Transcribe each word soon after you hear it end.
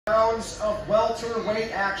Rounds of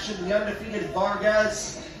welterweight action. The undefeated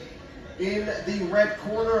Vargas in the red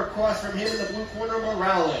corner. Across from him in the blue corner,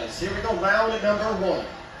 Morales. Here we go, round at number 1.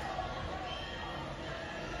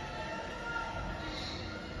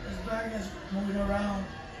 Vargas moving around,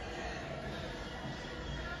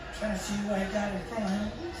 trying to see what he got in front of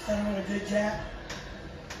him. Starting with a good jab,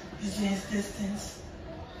 using his distance.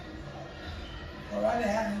 Morales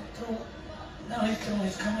having throw. Now he's throwing,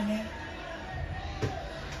 he's coming in.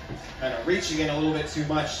 Kind of reaching in a little bit too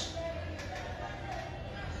much.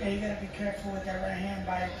 Yeah, you gotta be careful with that right hand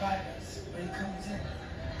by Vargas when he comes in.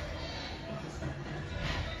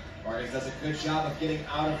 Vargas does a good job of getting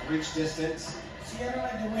out of reach distance. See, I don't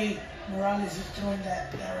like the way Morales is throwing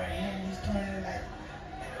that right hand. He's throwing it like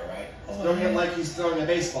right over. Throwing it like he's throwing a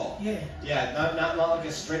baseball. Yeah. Yeah, not like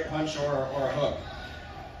a straight punch or a hook.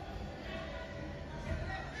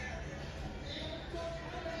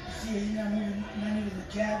 See, he's not moving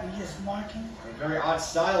the jab, he's just marking. A very odd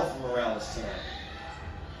style from Morales tonight.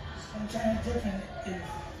 I'm trying to different. If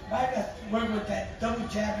Vargas worked with that double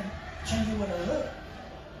jab and change it with a hook,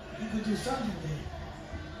 he could do something with it.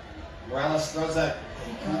 Morales throws that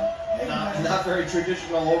not very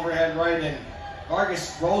traditional overhead right, and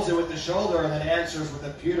Vargas rolls it with the shoulder and then answers with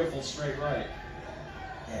a beautiful straight right.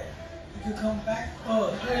 Yeah, you could come back.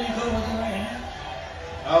 Oh, there you go with the right hand.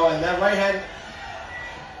 Oh, and that right hand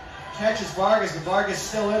catches Vargas, but Vargas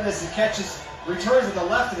still in this and returns with the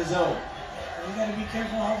left of his own. You gotta be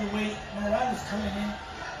careful how the way Morales is coming in.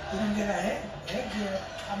 You're gonna get a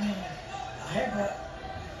headbutt.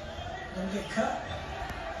 You're gonna get cut.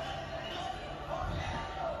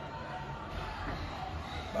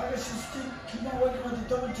 Vargas should still keep on working with the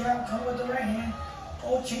double jab, come with the right hand,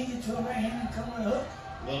 or change it to a right hand and come with a hook.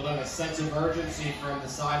 A little bit of a sense of urgency from the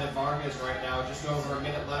side of Vargas right now. Just over a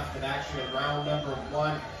minute left in action in round number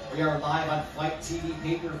 1. We are live on Fight TV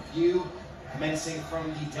pay-per-view, commencing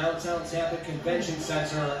from the downtown Tampa Convention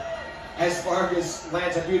Center as Vargas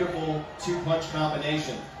lands a beautiful 2-punch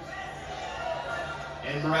combination.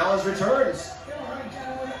 And Morales returns.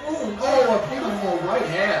 Oh, a beautiful right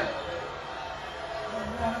hand.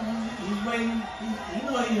 He's waiting. He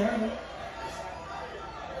knows he heard it.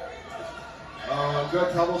 Oh, a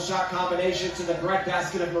good double shot combination to the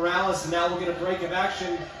breadbasket of Morales, and now we'll get a break of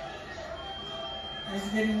action. It's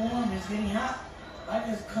getting warm, it's getting hot.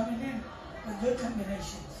 Vargas coming in with good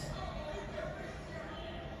combinations.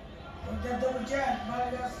 With that double jab,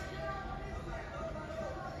 Vargas.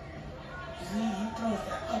 See, he throws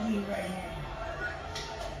that ugly right hand.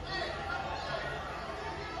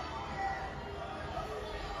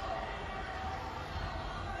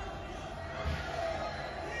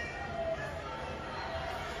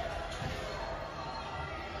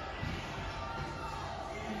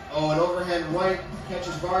 Oh, an overhand right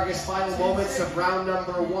catches Vargas. Final moments of round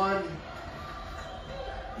number 1.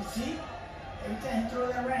 You see? Every time he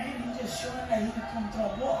throws that right hand, he's just showing that he can come to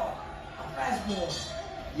a ball, a fastball.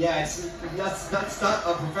 Yeah, that's not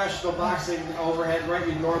a professional boxing overhead right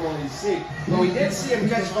you normally see. But we did see him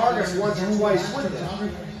catch Vargas once or twice with it.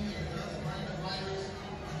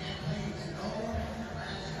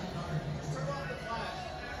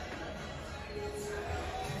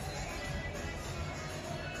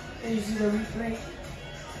 You see the replay?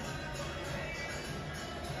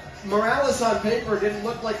 Morales on paper didn't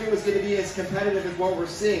look like it was going to be as competitive as what we're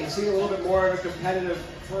seeing. Seeing a little bit more of a competitive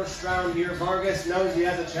first round here. Vargas knows he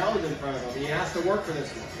has a challenge in front of him. He has to work for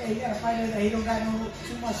this one. Yeah, he got a fighter that he don't got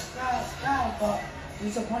too much style, but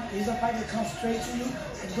he's a fighter that comes straight to you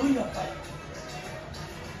and do your fight.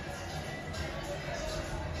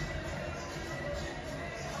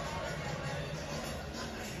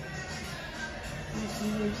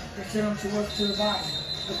 They send him to work to the body,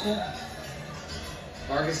 the corner.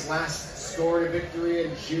 Vargas last scored a victory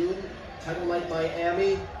in June. Title night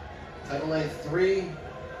Miami, title night 3.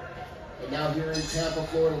 And now here in Tampa,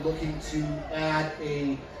 Florida, looking to add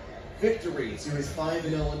a victory to his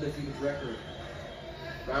 5-0 undefeated record.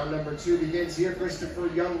 Round number 2 begins here. Christopher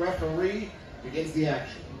Young, referee, begins the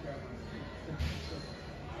action.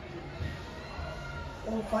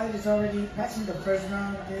 All fighters already passing the first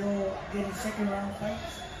round. They all getting second round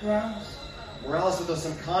rounds. Morales with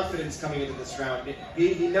some confidence coming into this round.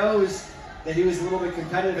 He knows that he was a little bit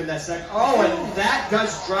competitive in that second. Oh, and that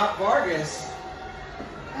does drop Vargas.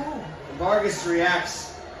 Oh. And Vargas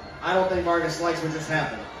reacts. I don't think Vargas likes what just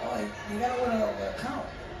happened. Oh, you got to win a count.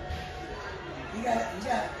 You got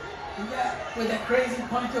with that crazy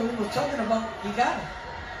punch that we were talking about. He got him.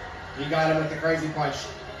 He got him with the crazy punch.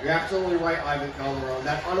 You're absolutely right, Ivan Calderon.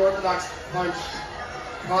 That unorthodox punch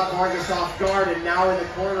caught Vargas off guard, and now in the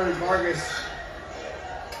corner is Vargas.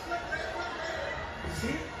 You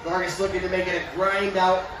see? Vargas looking to make it a grinding it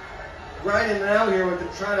out here with him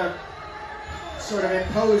trying to sort of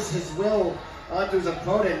impose his will onto his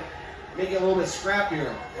opponent, make it a little bit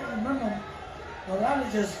scrappier. Remember,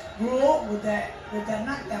 Morales just grew up with that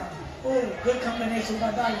knockdown. Oh, good combination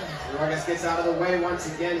by Vargas. Vargas gets out of the way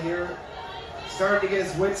once again here. Starting to get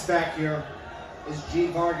his wits back here is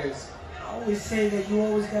Gene Vargas. I always say that you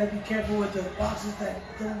always got to be careful with the boxers that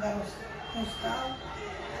don't got no style.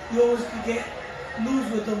 You always can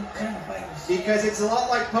lose with them kind of fighters. Because it's a lot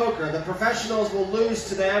like poker. The professionals will lose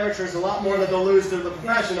to the amateurs a lot more than they'll lose to the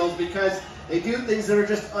professionals because they do things that are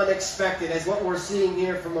just unexpected, as what we're seeing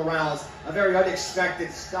here from Morales. A very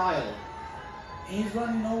unexpected style. And he's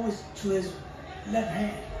running always to his left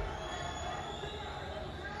hand.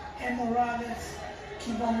 And Morales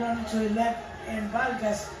keep on running to his left, and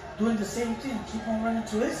Vargas doing the same thing, keep on running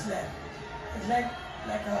to his left. It's like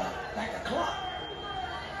a clock.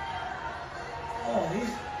 Oh,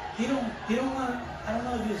 he don't want. I don't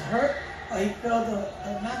know if he's hurt or he felt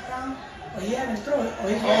the knockdown, but he haven't thrown it.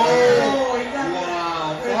 He got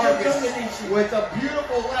wow! Vargas with a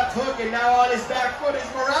beautiful left hook, and now on his back foot is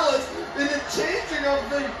Morales in the changing of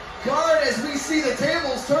the guard as we see the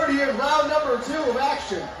tables turn here in round number 2 of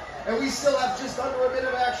action. And we still have just under a minute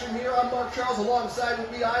of action here. I'm Mark Charles alongside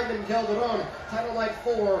with me, Ivan Calderon, Title Night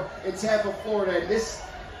 4 in Tampa, Florida. And this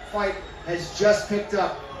fight has just picked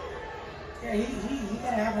up. Yeah, he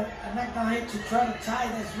got to have a knockdown hit to try to tie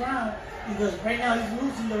this round because right now he's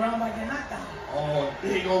losing the round by the knockdown. Oh, a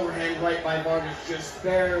big overhand right by Vargas just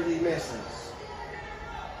barely misses.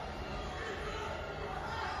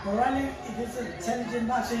 Morales, if it's an intelligent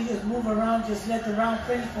boxer, he just move around, just let the round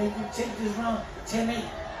finish, but he can take this round 10-8.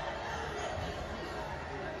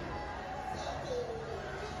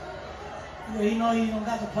 He know he don't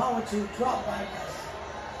got the power to drop Vargas.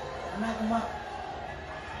 Knock him out.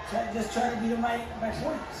 Just try to beat him by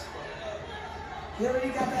points. He already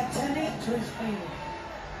got that 10-8 to his favor.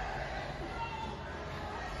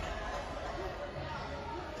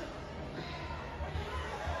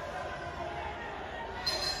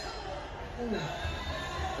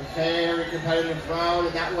 A very competitive round,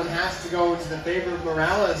 and that one has to go into the favor of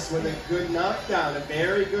Morales with a good knockdown, a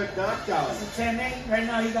very good knockdown. It's a 10-8. Right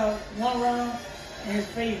now he got one round in his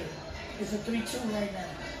favor. It's a 3-2 right now.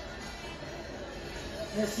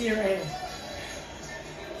 Let's see it right here.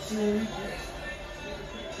 See the replay.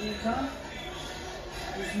 Here it comes.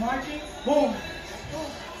 He's marching. Boom.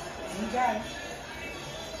 He got it.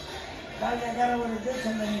 Vargas got it with a good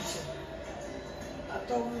combination. I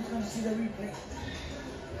thought we was going to see the replay.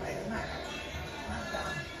 Right,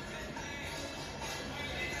 knockdown.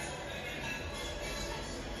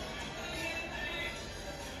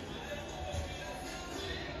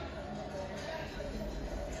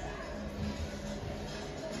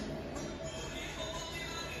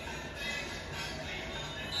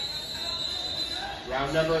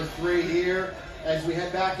 Round number 3 here as we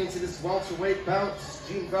head back into this welterweight bout.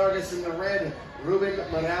 Gene Vargas in the red, Ruben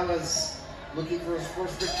Morales looking for his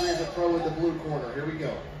first victory as a pro in the blue corner. Here we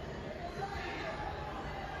go.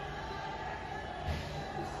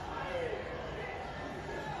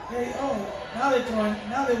 Hey, oh, now they're throwing,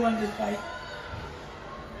 now they won this fight.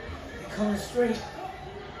 They're coming straight.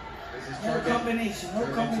 No combination, no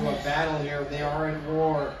combination. Into a battle here. They are in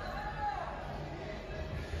war.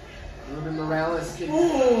 Ruben Morales can...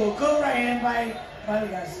 Ooh, good right hand by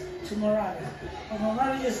Vargas to Morales. But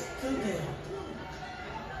Morales just stood there.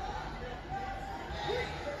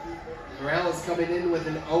 Morales coming in with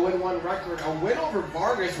an 0-1 record. A win over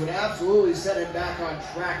Vargas would absolutely set him back on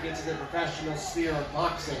track into the professional sphere of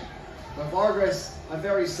boxing. But Vargas, a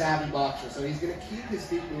very savvy boxer, so he's going to keep his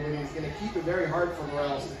feet moving. He's going to keep it very hard for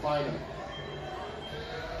Morales to find him.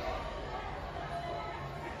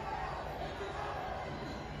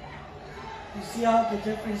 You see how the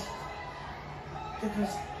different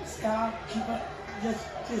style, keep up,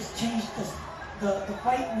 just change the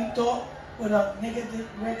fight. We thought with a negative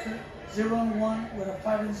record, 0-1 with a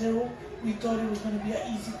 5-0, we thought it was going to be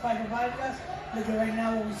an easy fight for Vargas. Look at right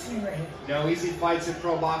now what we see right here. No easy fights in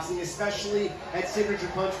pro boxing, especially at Signature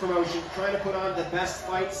Punch Promotion, trying to put on the best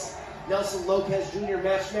fights. Nelson Lopez Jr.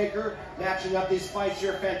 matchmaker, matching up these fights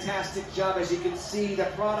here. Fantastic job, as you can see the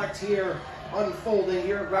product here unfolding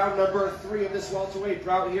here. Round number 3 of this welterweight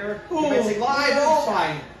bout here. Commencing live. Oh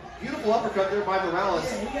my! Beautiful uppercut there by Morales.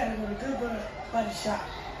 Yeah, he got it with a good body shot.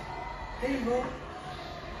 There you go.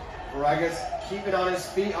 Vargas keeping on his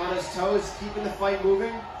feet, on his toes, keeping the fight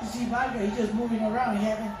moving. You see Vargas, he just moving around. He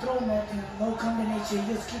haven't thrown nothing, no combination.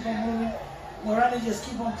 He just keep on moving. Morales just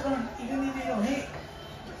keep on throwing, even if they don't hit.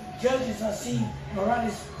 Judges are seeing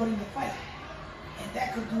Morales putting the fight. And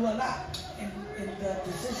that could do a lot in the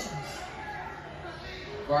decisions.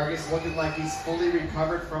 Vargas looking like he's fully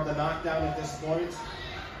recovered from the knockdown at this point.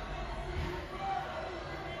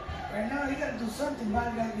 Right now, you got to do something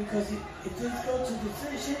about that, because if this goes to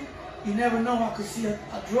decision, you never know. I could see a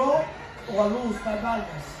draw or a lose by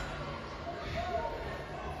Vargas.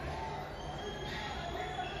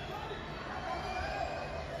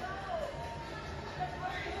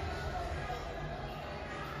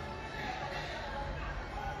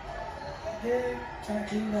 There, trying to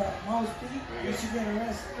clean the mouthpiece. You should get a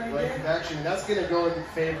rest right there. Action. That's going to go in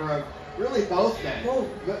favor of really both men. Both.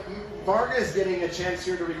 Vargas getting a chance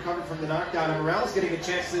here to recover from the knockdown, and Morales getting a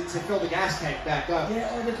chance to fill the gas tank back up.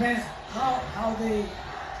 Yeah, it depends how they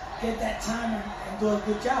get that time and do a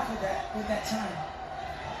good job with that time.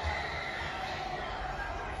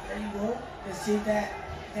 There you go. Let's see if that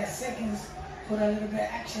seconds put a little bit of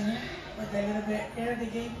action in, but that little bit of air they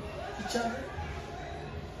gave each other.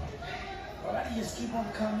 Alright, just keep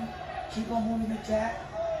on coming, keep on moving the jab.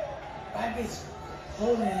 Vargas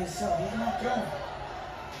holding himself, he's not throwing.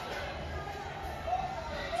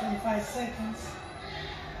 25 seconds.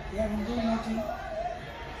 He haven't done nothing.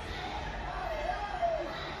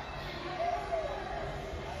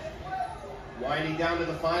 Winding down to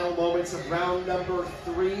the final moments of round number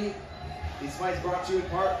 3. These fights brought to you in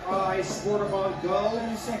part by Sportive On Go,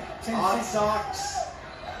 Hot Socks,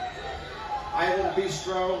 Island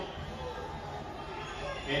Bistro,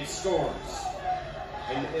 and Stores.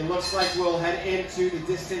 And it looks like we'll head into the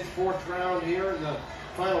distant 4th round here in the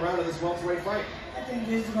final round of this welterweight fight. I think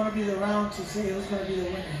this is going to be the round to say who's going to be the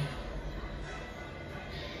winner.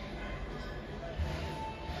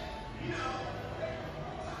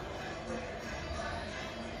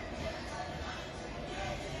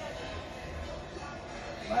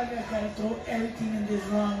 Vargas got to throw everything in this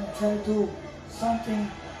round and try to do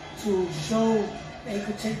something to show that he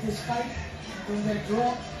could take this fight and don't get a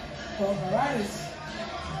draw. But Morales,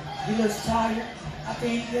 he looks tired. I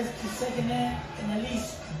think he gets the second in and at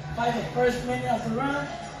least fight the first minute of the round,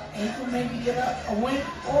 and he could maybe get a win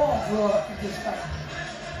or a draw in this fight.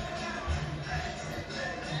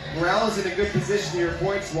 Morales in a good position here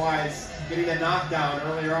points-wise, getting a knockdown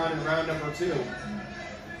earlier on in round number 2.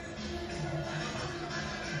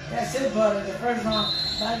 That's it, but the first round,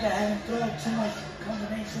 Vargas hasn't thrown too much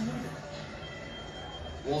combination either.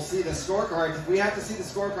 We'll see the scorecards. If we have to see the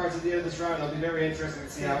scorecards at the end of this round, it'll be very interesting to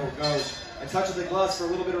see how it goes. A touch of the gloves for a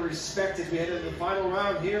little bit of respect as we head into the final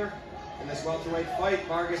round here in this welterweight fight.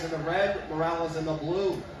 Vargas in the red, Morales in the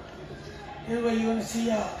blue. Here's where you're going to see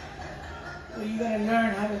where you got to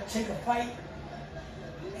learn how to take a fight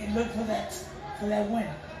and look for that win.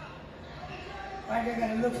 Vargas got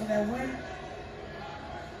to look for that win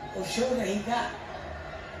or show that he got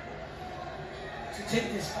to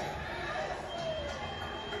take this fight.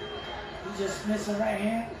 He just missed the right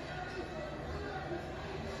hand.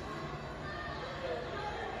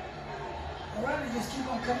 Morales just keep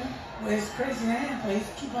on coming with his crazy hand, but he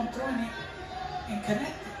keep on throwing it and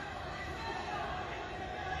connecting.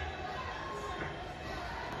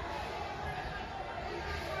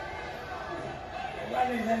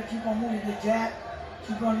 Morales got to keep on moving the jab,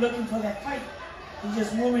 keep on looking for that fight. He's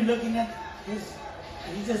just moving, looking at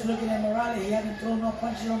he's just looking at Morales. He hasn't thrown no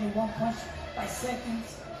punches, only one punch by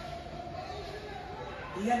seconds.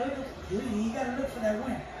 He gotta look for that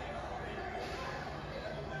win.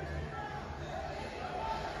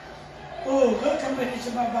 Oh, good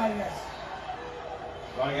combination by Vargas.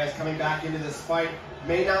 Vargas coming back into this fight.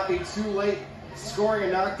 May not be too late. Scoring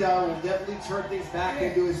a knockdown will definitely turn things back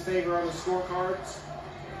into his favor on the scorecards.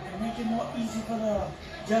 And make it more easy for the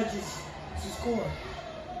judges to score.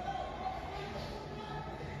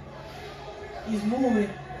 He's moving,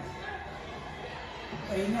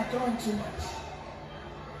 but he's not throwing too much.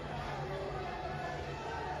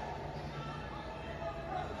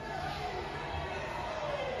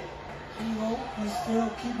 There you go. He still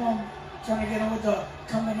keep on trying to get him with the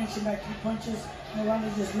combination by 3 punches.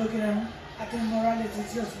 Morales just looking at him. I think Morales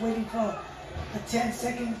is just waiting for the 10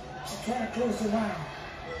 seconds to try to close the round.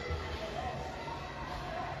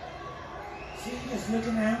 See, just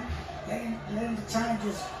looking at him, letting the time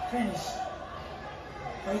just finish.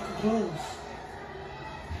 Or he could close.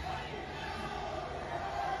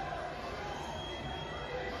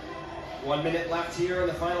 One minute left here in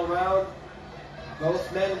the final round.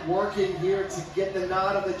 Both men working here to get the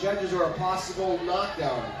nod of the judges or a possible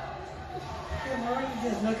knockdown. Yeah, Morales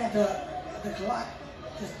just look at the clock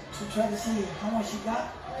just to try to see how much he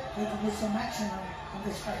got. He could put some action on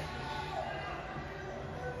this fight.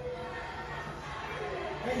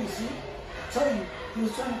 There you see, I told you, he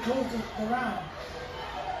was trying to close the round.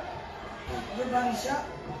 Good body shot.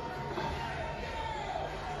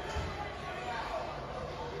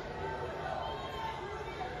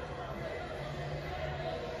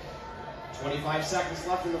 25 seconds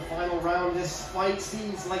left in the final round. This fight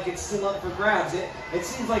seems like it's still up for grabs. It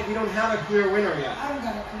seems like we don't have a clear winner yet. I don't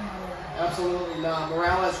got a clear winner. Absolutely not.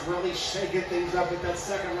 Morales really shaking things up with that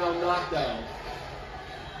second round knockdown.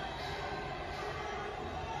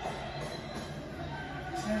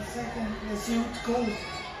 10 seconds. Let's see who goes.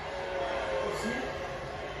 Let's see.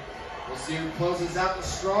 We'll see who closes out the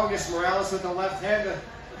strongest. Morales with the left hand.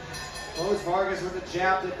 Close Vargas with a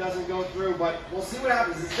jab that doesn't go through, but we'll see what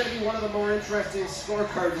happens. It's going to be one of the more interesting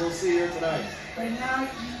scorecards we'll see here tonight. Right now,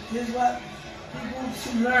 this is what people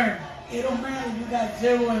should learn. It don't matter if you got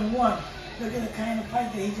 0 and 1. Look at the kind of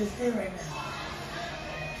fight that he just did right now.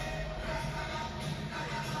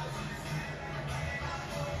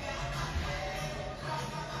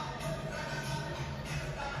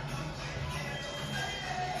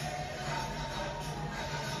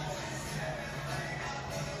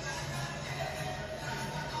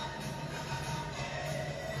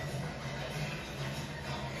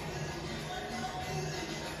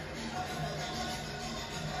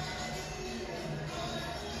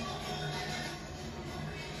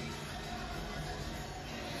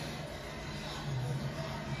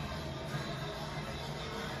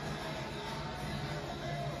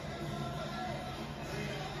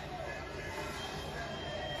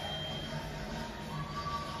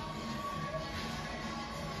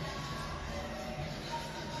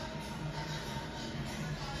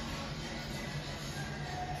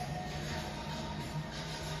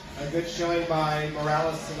 A good showing by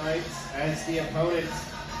Morales tonight as the opponent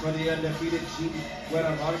for the undefeated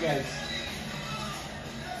Guerra Vargas.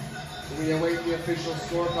 We await the official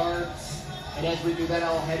scorecards, and as we do that,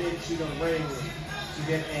 I'll head into the ring to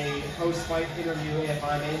get a post-fight interview if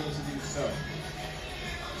I'm able to do so.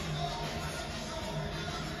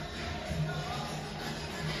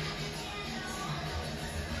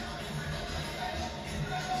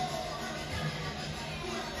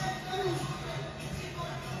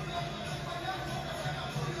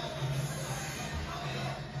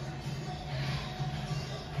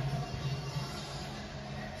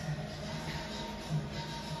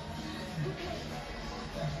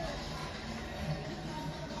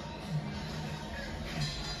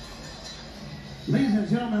 Ladies and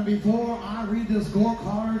gentlemen, before I read the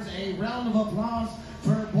scorecards, a round of applause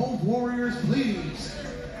for both warriors, please.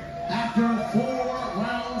 After 4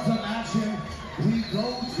 rounds of action, we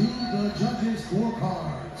go to the judges'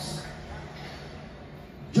 scorecards.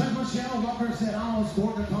 Judge Michelle Rucker Serrano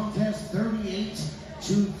scored the contest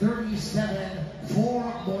 38-37 for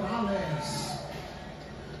Morales.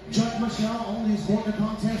 Judge Michelle only scored the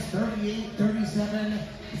contest 38-37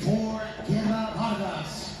 for Guerra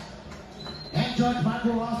Vargas. And Judge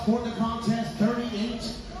Michael Ross scored the contest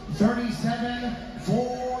 38-37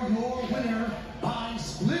 for your winner by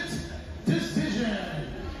split decision.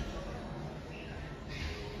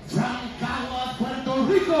 From Caguas, Puerto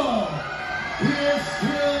Rico, he is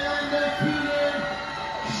still undefeated.